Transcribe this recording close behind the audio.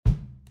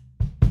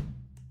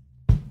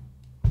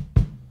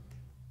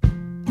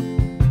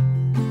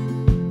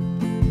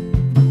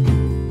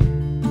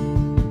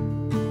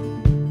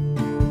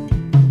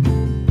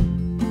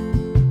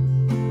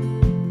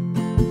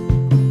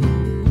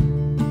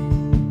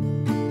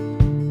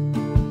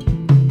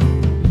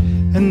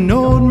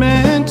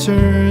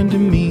turned to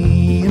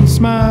me and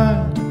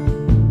smiled,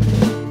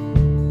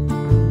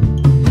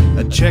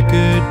 a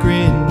checkered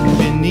grin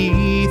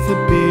beneath a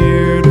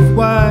beard of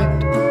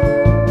white.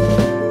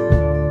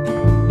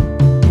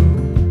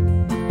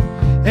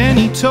 And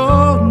he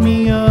told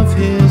me of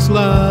his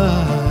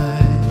life,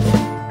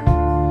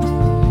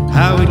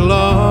 how he'd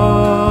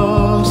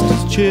lost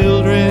his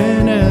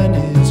children and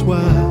his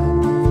wife.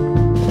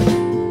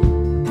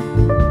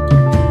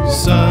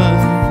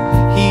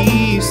 Son,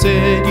 he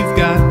said, you've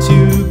got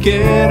to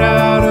get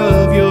out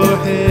of your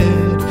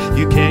head.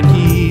 You can't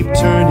keep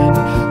turning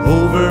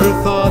over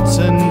thoughts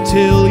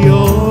until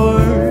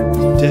you're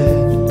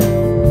dead.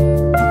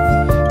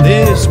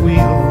 This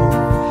wheel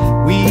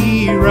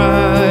we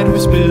ride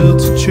was built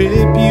to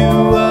trip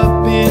you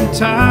up in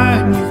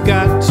time. You've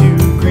got to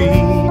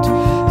greet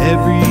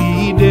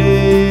every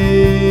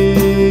day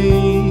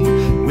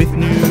with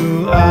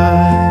new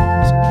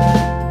eyes.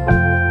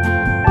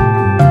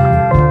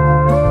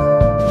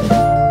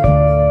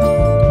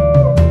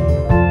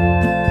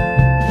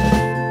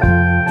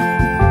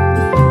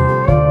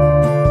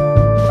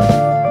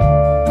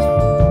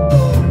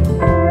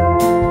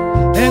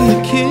 And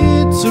the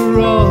kids are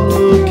all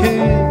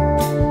okay.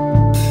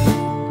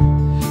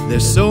 They're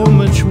so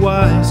much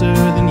wiser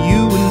than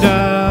you and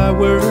I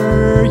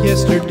were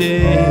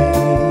yesterday.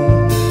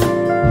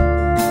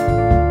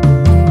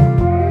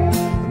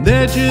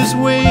 They're just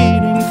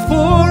waiting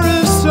for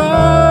a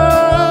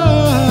sign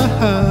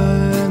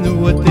that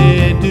what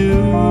they do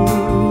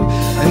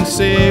and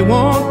say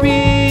won't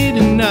be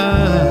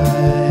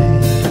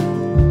denied.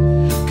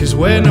 'Cause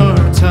when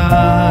our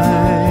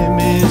time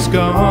is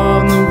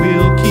gone, the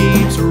wheel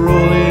keeps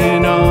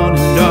rolling on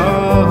and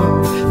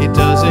on. It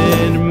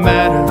doesn't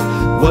matter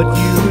what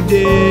you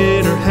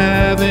did or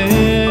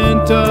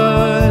haven't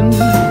done.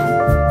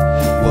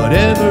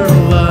 Whatever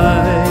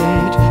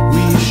light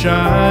we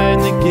shine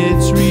that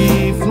gets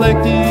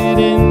reflected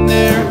in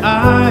their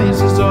eyes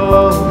is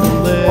all the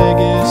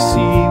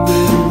legacy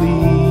we'll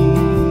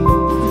leave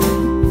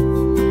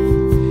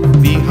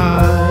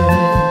behind.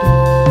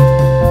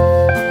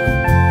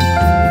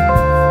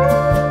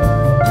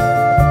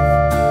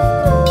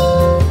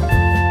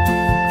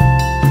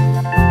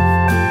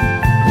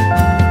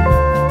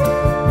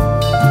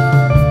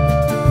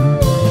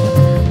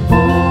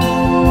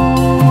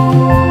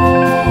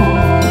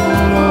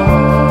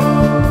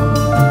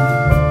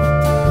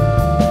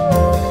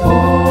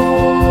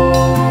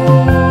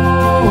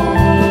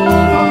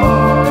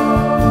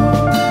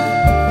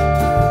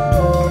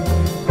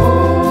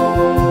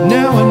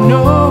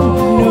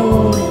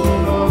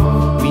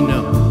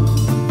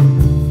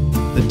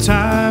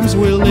 Times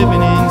we're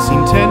living in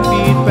seem 10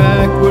 feet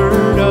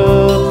backward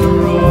up the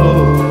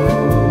road,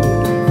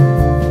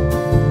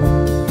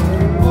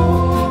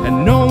 and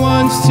no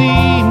one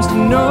seems to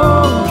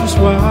know just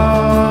why.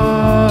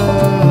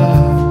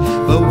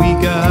 But we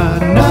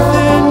got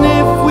nothing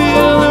if we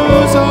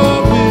lose our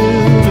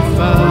will to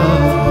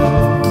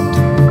fight.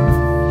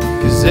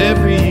 'Cause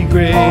every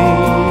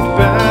great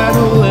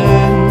battle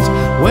ends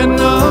when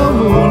the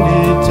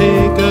wounded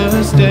take a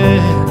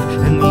stand.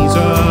 And these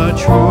are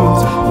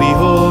truths we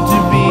hold to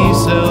be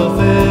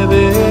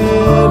self-evident.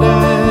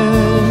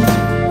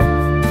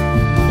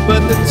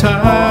 But the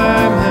time